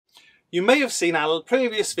You may have seen our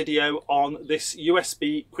previous video on this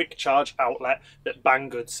USB quick charge outlet that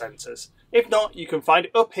Banggood sent us. If not, you can find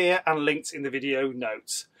it up here and linked in the video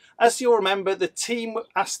notes. As you'll remember, the team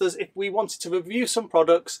asked us if we wanted to review some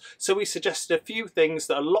products, so we suggested a few things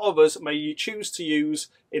that a lot of us may choose to use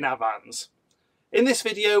in our vans. In this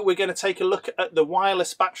video, we're going to take a look at the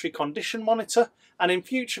wireless battery condition monitor, and in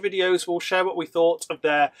future videos we'll share what we thought of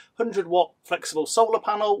their 100-watt flexible solar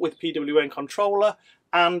panel with PWM controller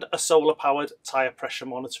and a solar powered tyre pressure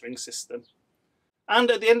monitoring system.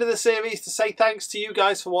 And at the end of the series, to say thanks to you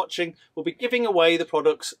guys for watching, we'll be giving away the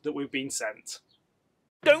products that we've been sent.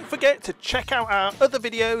 Don't forget to check out our other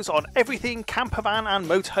videos on everything campervan and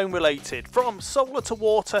motorhome related, from solar to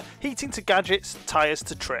water, heating to gadgets, tyres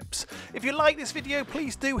to trips. If you like this video,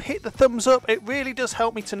 please do hit the thumbs up, it really does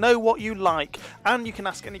help me to know what you like, and you can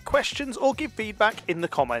ask any questions or give feedback in the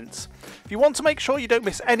comments. If you want to make sure you don't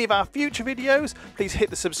miss any of our future videos, please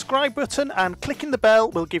hit the subscribe button, and clicking the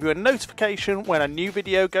bell will give you a notification when a new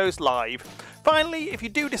video goes live. Finally, if you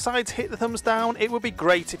do decide to hit the thumbs down, it would be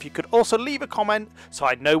great if you could also leave a comment so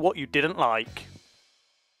I know what you didn't like.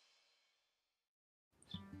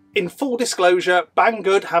 In full disclosure,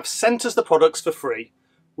 Banggood have sent us the products for free.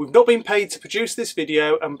 We've not been paid to produce this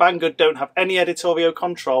video, and Banggood don't have any editorial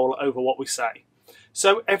control over what we say.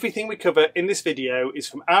 So everything we cover in this video is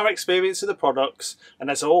from our experience of the products,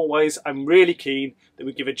 and as always, I'm really keen that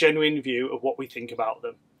we give a genuine view of what we think about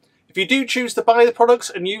them. If you do choose to buy the products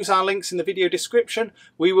and use our links in the video description,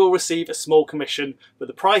 we will receive a small commission, but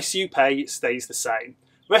the price you pay stays the same.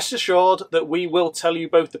 Rest assured that we will tell you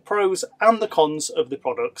both the pros and the cons of the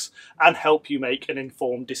products and help you make an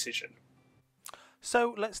informed decision.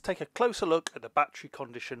 So let's take a closer look at the battery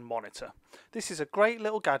condition monitor. This is a great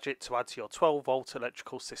little gadget to add to your 12-volt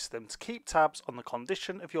electrical system to keep tabs on the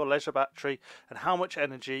condition of your leisure battery and how much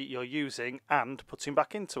energy you're using and putting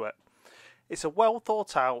back into it. It's a well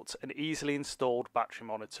thought out and easily installed battery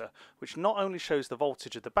monitor, which not only shows the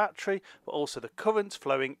voltage of the battery, but also the current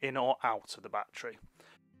flowing in or out of the battery.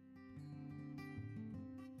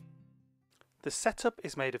 The setup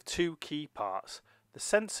is made of two key parts: the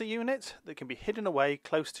sensor unit that can be hidden away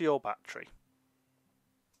close to your battery,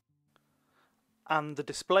 and the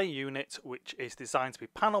display unit, which is designed to be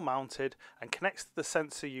panel mounted and connects to the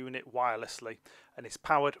sensor unit wirelessly and is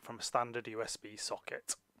powered from a standard USB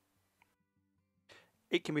socket.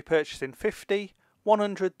 It can be purchased in 50,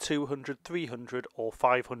 100, 200, 300 or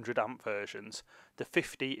 500 amp versions. The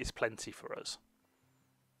 50 is plenty for us.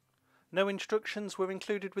 No instructions were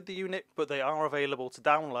included with the unit, but they are available to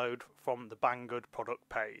download from the Banggood product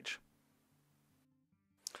page.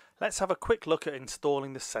 Let's have a quick look at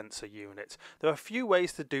installing the sensor unit. There are a few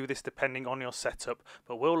ways to do this depending on your setup,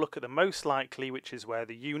 but we'll look at the most likely, which is where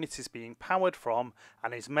the unit is being powered from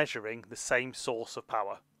and is measuring the same source of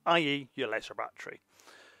power, i.e. your leisure battery.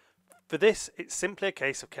 For this, it's simply a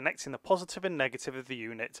case of connecting the positive and negative of the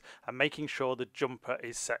unit and making sure the jumper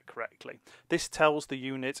is set correctly. This tells the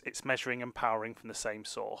unit it's measuring and powering from the same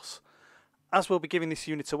source. As we'll be giving this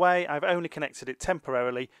unit away, I've only connected it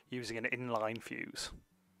temporarily using an inline fuse.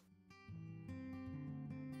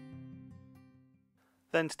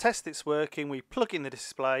 Then to test it's working, we plug in the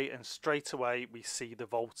display and straight away we see the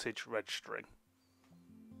voltage registering.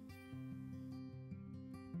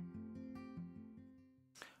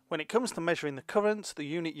 When it comes to measuring the current, the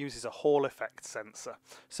unit uses a Hall effect sensor,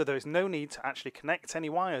 so there is no need to actually connect any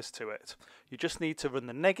wires to it. You just need to run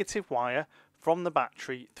the negative wire from the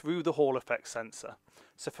battery through the Hall effect sensor.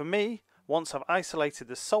 So for me, once I've isolated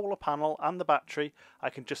the solar panel and the battery, I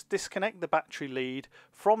can just disconnect the battery lead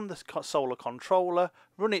from the solar controller,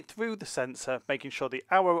 run it through the sensor, making sure the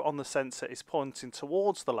arrow on the sensor is pointing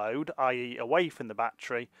towards the load, i.e. away from the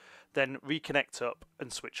battery, then reconnect up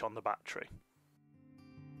and switch on the battery.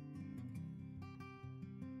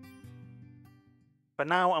 For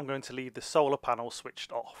now, I'm going to leave the solar panel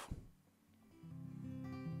switched off.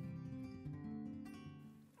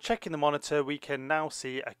 Checking the monitor, we can now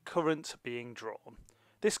see a current being drawn.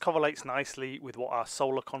 This correlates nicely with what our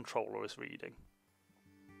solar controller is reading.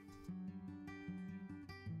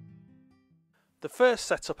 The first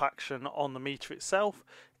setup action on the meter itself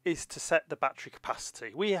is to set the battery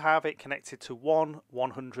capacity. We have it connected to one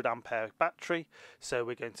 100 ampere battery, so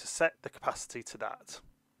we're going to set the capacity to that.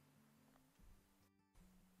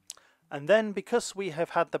 And then, because we have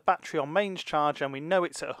had the battery on mains charge and we know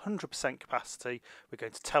it's at 100% capacity, we're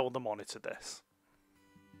going to tell the monitor this.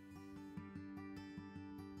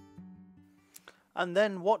 And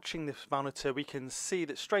then watching this monitor, we can see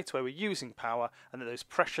that straight away we're using power and that those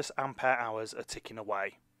precious ampere hours are ticking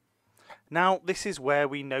away. Now, this is where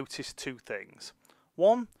we notice two things.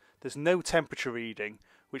 One, there's no temperature reading,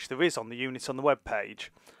 which there is on the unit on the web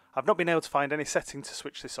page. I've not been able to find any setting to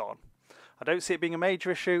switch this on. I don't see it being a major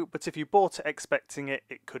issue, but if you bought it expecting it,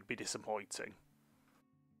 it could be disappointing.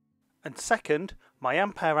 And second, my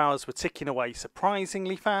ampere hours were ticking away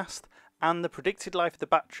surprisingly fast, and the predicted life of the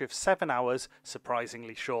battery of 7 hours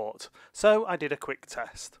surprisingly short. So I did a quick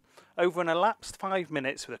test. Over an elapsed 5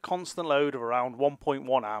 minutes with a constant load of around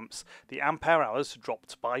 1.1 amps, the ampere hours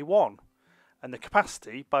dropped by 1, and the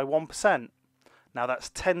capacity by 1%. Now that's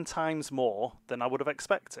 10 times more than I would have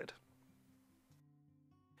expected.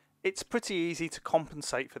 It's pretty easy to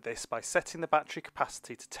compensate for this by setting the battery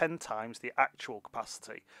capacity to 10 times the actual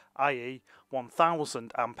capacity, i.e.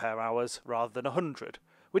 1000 ampere hours rather than 100,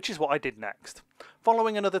 which is what I did next.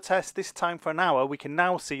 Following another test, this time for an hour, we can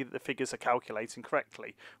now see that the figures are calculating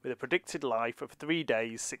correctly, with a predicted life of 3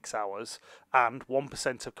 days, 6 hours, and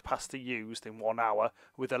 1% of capacity used in 1 hour,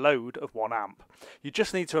 with a load of 1 amp. You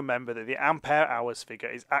just need to remember that the ampere hours figure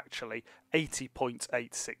is actually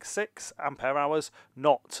 80.866 ampere hours,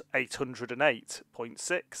 not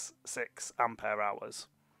 808.66 ampere hours.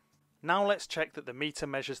 Now let's check that the meter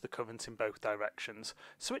measures the current in both directions.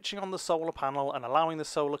 Switching on the solar panel and allowing the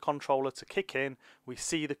solar controller to kick in, we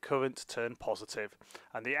see the current turn positive,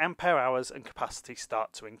 and the ampere hours and capacity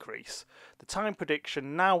start to increase. The time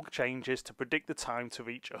prediction now changes to predict the time to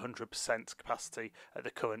reach 100% capacity at the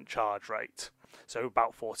current charge rate, so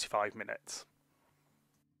about 45 minutes.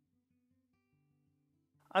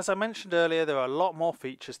 As I mentioned earlier, there are a lot more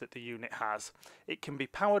features that the unit has. It can be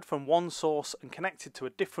powered from one source and connected to a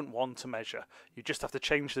different one to measure. You just have to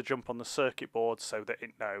change the jump on the circuit board so that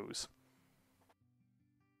it knows.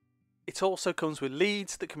 It also comes with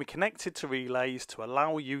leads that can be connected to relays to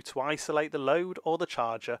allow you to isolate the load or the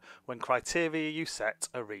charger when criteria you set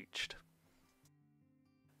are reached.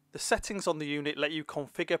 The settings on the unit let you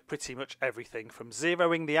configure pretty much everything from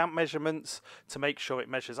zeroing the amp measurements to make sure it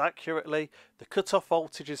measures accurately, the cut-off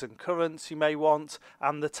voltages and currents you may want,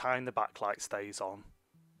 and the time the backlight stays on.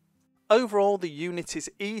 Overall, the unit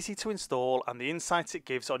is easy to install and the insight it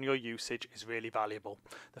gives on your usage is really valuable.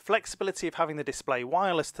 The flexibility of having the display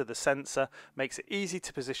wireless to the sensor makes it easy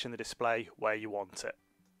to position the display where you want it.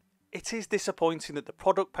 It is disappointing that the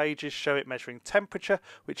product pages show it measuring temperature,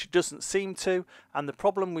 which it doesn't seem to, and the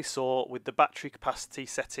problem we saw with the battery capacity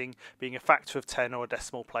setting being a factor of 10 or a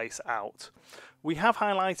decimal place out. We have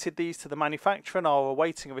highlighted these to the manufacturer and are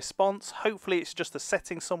awaiting a response. Hopefully it's just a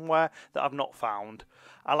setting somewhere that I've not found.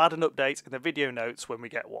 I'll add an update in the video notes when we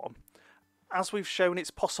get one. As we've shown,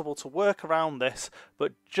 it's possible to work around this,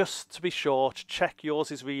 but just to be sure to check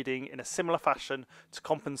yours is reading in a similar fashion to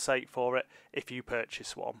compensate for it if you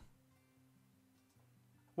purchase one.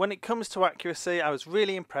 When it comes to accuracy, I was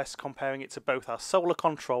really impressed comparing it to both our solar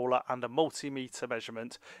controller and a multimeter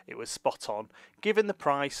measurement. It was spot on. Given the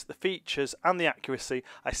price, the features and the accuracy,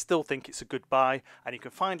 I still think it's a good buy, and you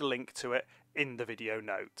can find a link to it in the video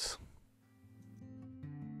notes.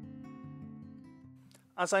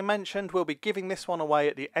 As I mentioned, we'll be giving this one away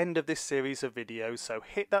at the end of this series of videos, so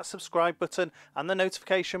hit that subscribe button and the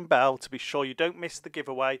notification bell to be sure you don't miss the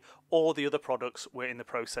giveaway or the other products we're in the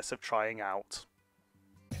process of trying out.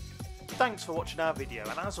 Thanks for watching our video,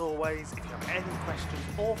 and as always, if you have any questions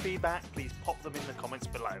or feedback, please pop them in the comments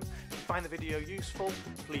below. If you find the video useful,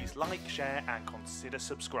 please like, share and consider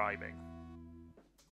subscribing.